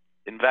you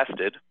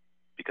invested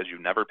because you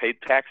never paid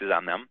taxes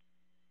on them,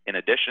 in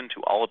addition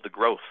to all of the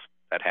growth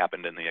that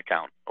happened in the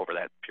account over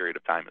that period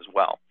of time as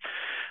well.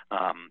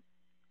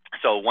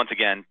 So once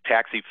again,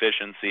 tax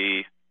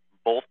efficiency,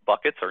 both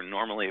buckets are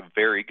normally a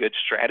very good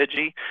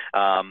strategy,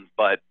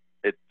 but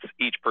it's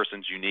each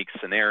person's unique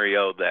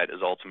scenario that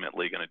is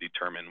ultimately going to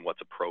determine what's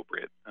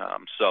appropriate.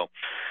 So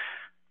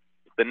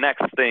the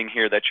next thing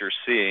here that you're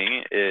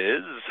seeing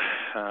is,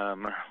 let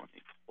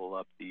me pull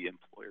up the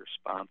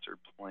employer-sponsored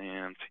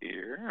plans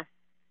here.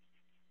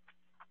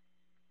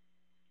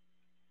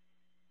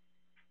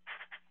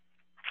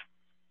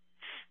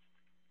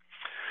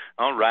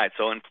 All right,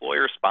 so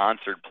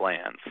employer-sponsored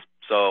plans.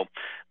 So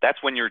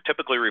that's when you're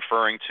typically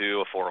referring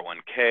to a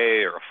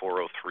 401k or a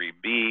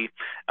 403b.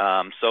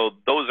 So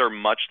those are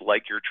much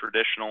like your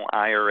traditional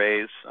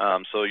IRAs.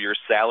 So your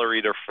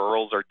salary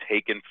deferrals are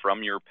taken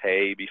from your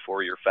pay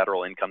before your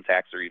federal income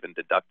tax are even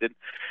deducted.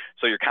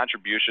 So your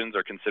contributions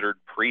are considered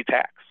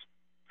pre-tax.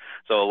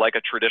 So like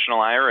a traditional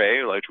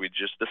IRA, like we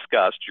just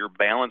discussed, your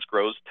balance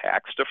grows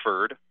tax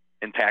deferred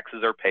and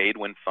taxes are paid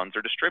when funds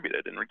are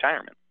distributed in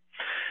retirement.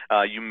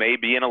 You may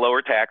be in a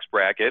lower tax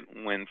bracket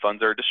when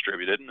funds are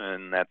distributed,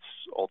 and that's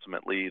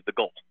ultimately the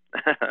goal.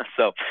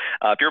 So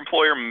if your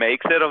employer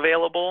makes it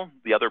available,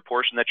 the other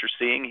portion that you're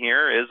seeing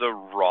here is a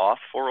Roth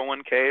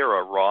 401k or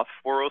a Roth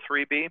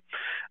 403b,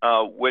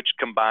 which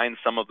combines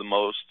some of the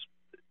most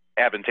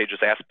advantageous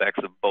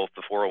aspects of both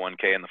the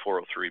 401k and the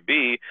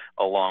 403b,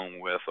 along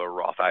with a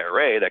Roth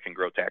IRA that can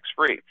grow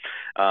tax-free.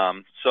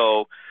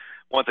 So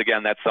once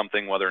again, that's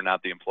something whether or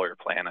not the employer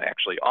plan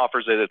actually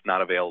offers it. It's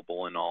not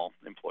available in all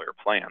employer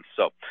plans.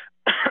 So,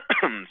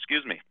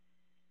 excuse me.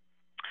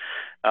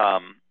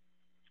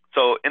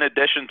 So in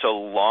addition to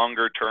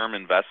longer term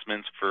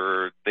investments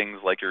for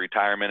things like your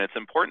retirement, it's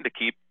important to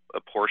keep a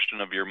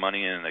portion of your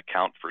money in an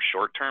account for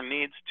short-term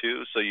needs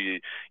too. So you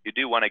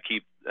do want to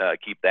keep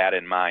that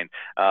in mind.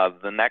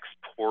 The next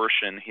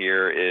portion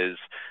here is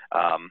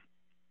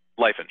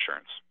life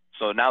insurance.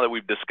 So now that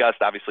we've discussed,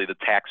 obviously, the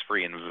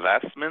tax-free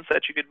investments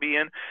that you could be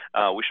in,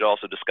 we should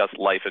also discuss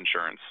life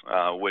insurance,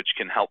 which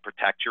can help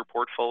protect your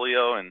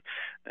portfolio and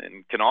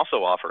can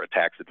also offer a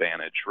tax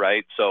advantage,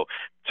 right? So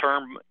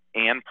term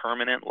and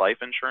permanent life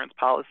insurance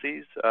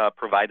policies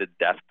provide a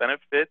death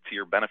benefit to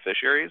your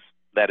beneficiaries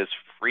that is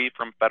free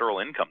from federal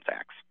income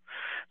tax.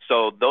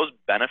 So those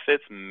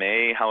benefits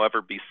may,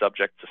 however, be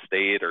subject to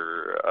state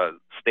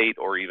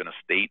or even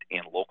state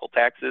and local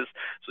taxes.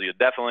 So you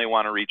definitely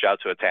want to reach out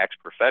to a tax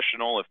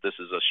professional if this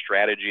is a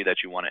strategy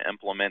that you want to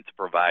implement to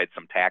provide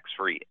some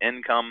tax-free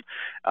income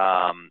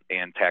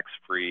and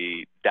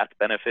tax-free death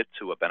benefit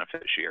to a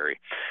beneficiary.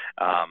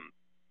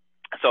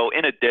 So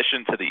in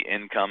addition to the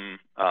income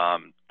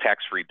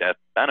tax-free death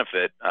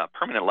benefit,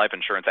 permanent life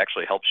insurance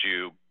actually helps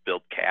you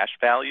build cash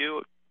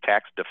value,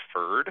 tax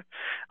deferred.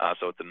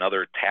 So it's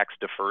another tax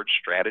deferred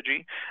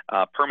strategy.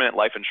 Permanent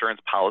life insurance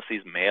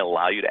policies may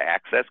allow you to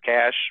access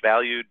cash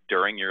value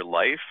during your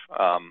life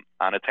on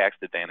a tax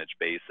advantage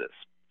basis.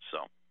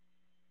 So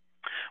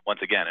once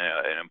again,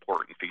 an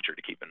important feature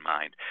to keep in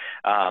mind.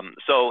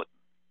 So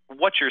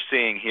what you're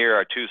seeing here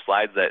are two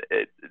slides that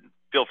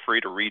feel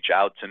free to reach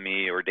out to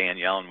me or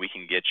Danielle and we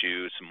can get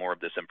you some more of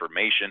this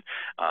information.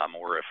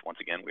 Or if, once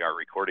again, we are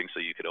recording, so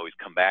you could always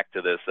come back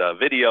to this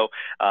video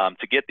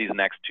to get these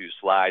next two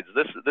slides.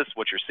 This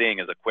what you're seeing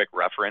is a quick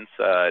reference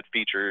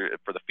feature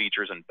for the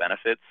features and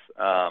benefits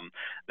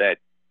that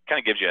kind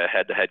of gives you a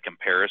head-to-head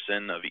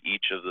comparison of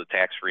each of the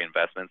tax-free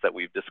investments that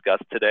we've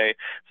discussed today.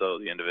 So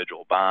the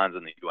individual bonds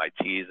and the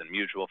UITs and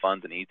mutual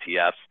funds and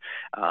ETFs.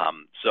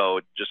 So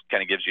it just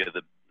kind of gives you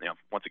the,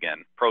 once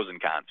again, pros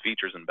and cons,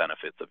 features and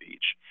benefits of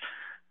each.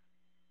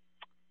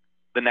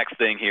 The next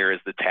thing here is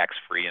the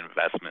tax-free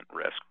investment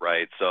risk,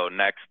 right? So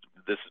next,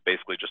 this is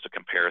basically just a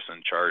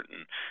comparison chart,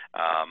 and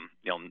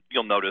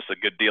you'll notice a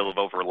good deal of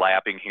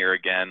overlapping here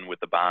again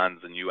with the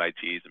bonds and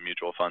UITs and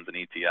mutual funds and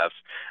ETFs.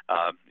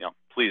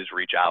 Please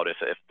reach out if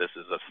this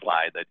is a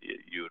slide that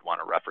you would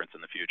want to reference in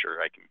the future.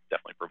 I can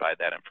definitely provide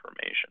that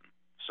information.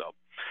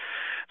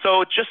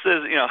 So just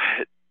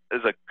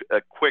as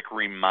a quick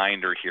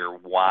reminder here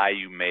why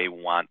you may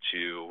want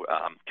to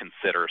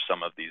consider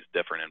some of these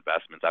different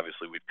investments.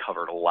 Obviously, we've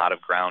covered a lot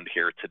of ground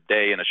here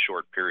today in a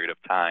short period of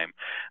time,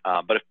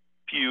 but a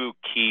few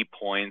key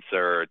points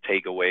or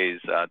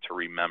takeaways to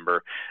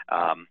remember.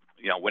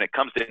 when it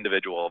comes to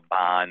individual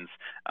bonds,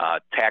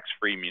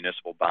 tax-free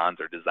municipal bonds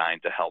are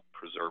designed to help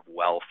preserve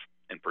wealth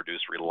and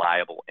produce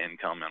reliable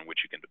income on which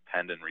you can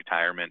depend in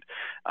retirement.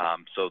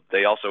 So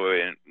they also,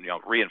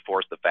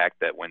 reinforce the fact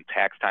that when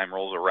tax time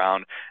rolls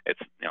around, it's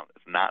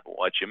not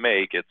what you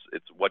make,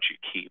 it's what you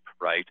keep,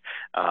 right?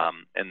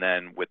 And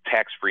then with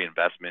tax-free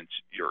investments,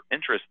 your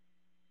interest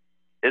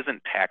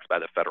isn't taxed by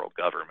the federal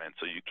government,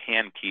 so you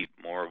can keep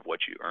more of what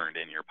you earned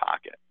in your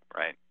pocket,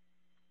 right?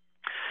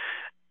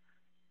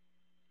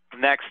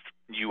 Next,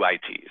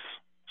 UITs.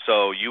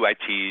 So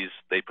UITs,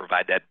 they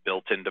provide that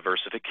built-in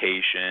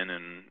diversification,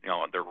 and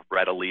they're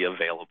readily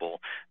available.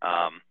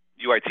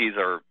 UITs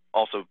are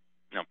also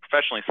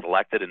professionally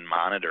selected and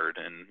monitored,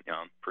 and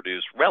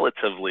produce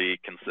relatively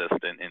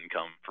consistent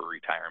income for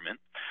retirement.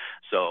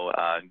 So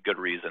good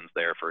reasons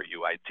there for a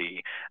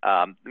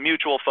UIT.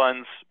 Mutual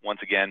funds, once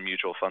again,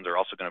 mutual funds are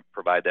also going to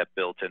provide that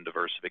built-in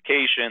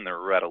diversification. They're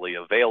readily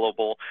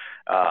available.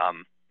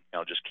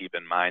 Just keep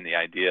in mind the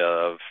idea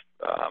of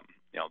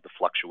the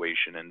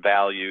fluctuation in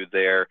value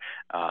there,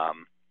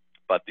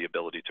 but the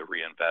ability to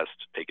reinvest,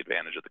 take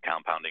advantage of the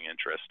compounding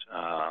interest.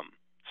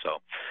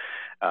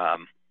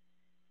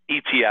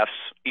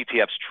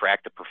 ETFs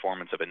track the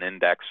performance of an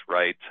index,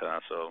 right?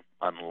 So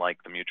unlike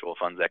the mutual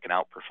funds that can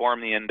outperform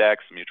the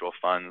index, mutual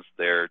funds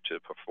there to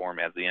perform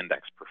as the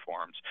index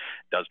performs.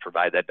 It does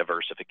provide that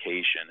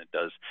diversification. It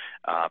does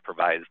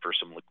provide for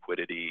some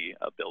liquidity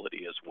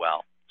ability as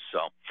well.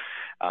 So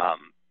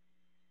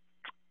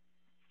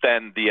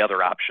then the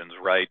other options,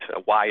 right?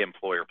 Why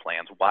employer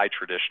plans? Why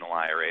traditional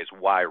IRAs?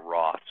 Why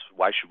Roths?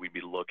 Why should we be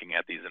looking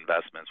at these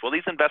investments? Well,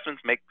 these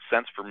investments make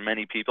sense for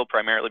many people,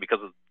 primarily because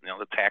of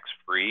the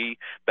tax-free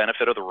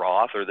benefit of the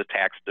Roth, or the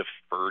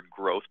tax-deferred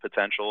growth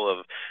potential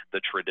of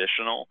the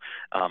traditional,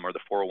 or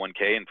the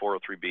 401k and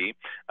 403b.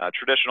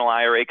 Traditional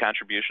IRA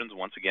contributions,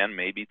 once again,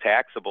 may be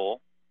taxable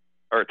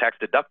or tax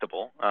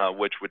deductible,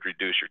 which would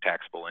reduce your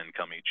taxable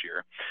income each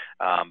year.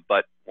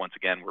 But once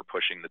again, we're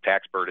pushing the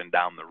tax burden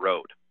down the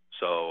road.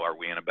 So are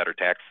we in a better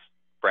tax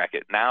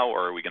bracket now,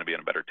 or are we going to be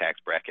in a better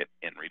tax bracket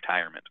in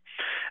retirement?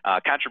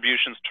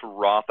 Contributions to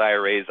Roth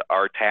IRAs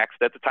are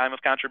taxed at the time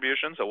of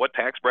contribution. So what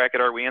tax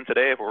bracket are we in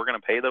today if we're going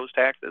to pay those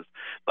taxes?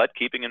 But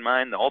keeping in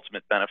mind, the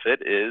ultimate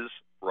benefit is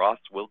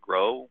Roths will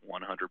grow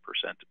 100%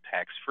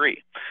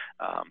 tax-free.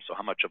 So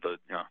how much of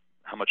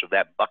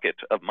that bucket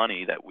of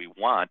money that we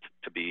want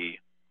to be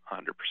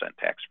 100%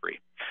 tax-free?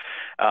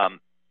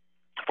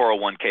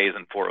 401ks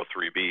and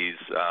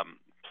 403bs,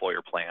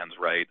 employer plans,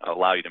 right,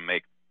 allow you to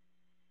make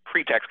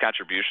pre-tax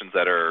contributions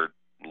that are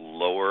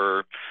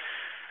lower,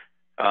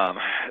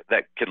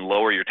 that can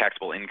lower your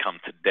taxable income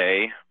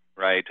today,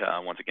 right?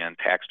 Once again,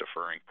 tax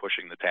deferring,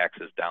 pushing the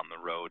taxes down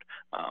the road.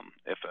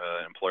 If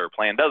an employer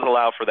plan does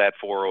allow for that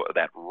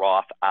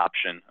Roth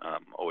option,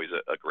 always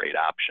a great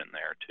option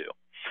there too.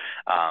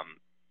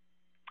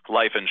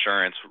 Life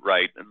insurance,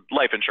 right?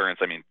 Life insurance,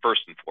 I mean,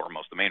 first and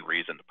foremost, the main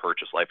reason to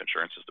purchase life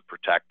insurance is to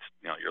protect,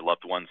 your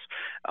loved ones.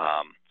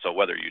 So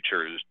whether you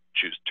choose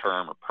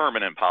term or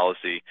permanent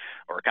policy,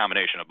 or a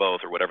combination of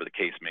both, or whatever the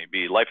case may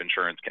be, life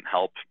insurance can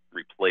help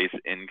replace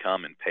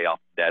income and pay off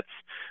debts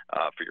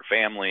for your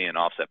family and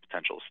offset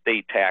potential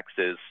estate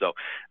taxes. So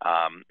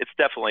it's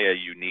definitely a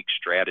unique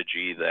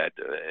strategy that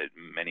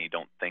many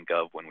don't think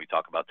of when we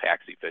talk about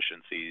tax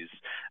efficiencies,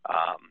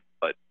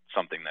 but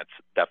something that's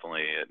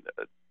definitely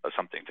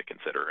something to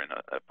consider in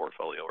a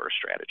portfolio or a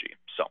strategy.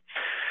 So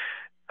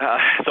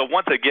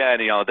once again,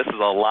 this is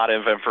a lot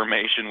of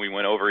information we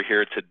went over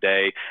here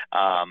today,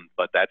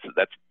 but that's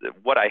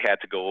what I had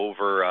to go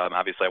over.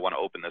 Obviously, I want to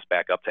open this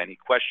back up to any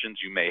questions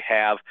you may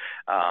have.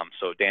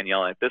 So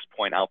Danielle, at this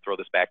point, I'll throw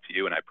this back to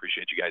you, and I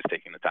appreciate you guys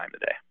taking the time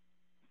today.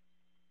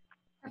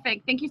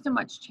 Perfect. Thank you so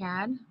much,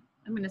 Chad.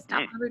 I'm going to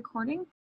stop the recording.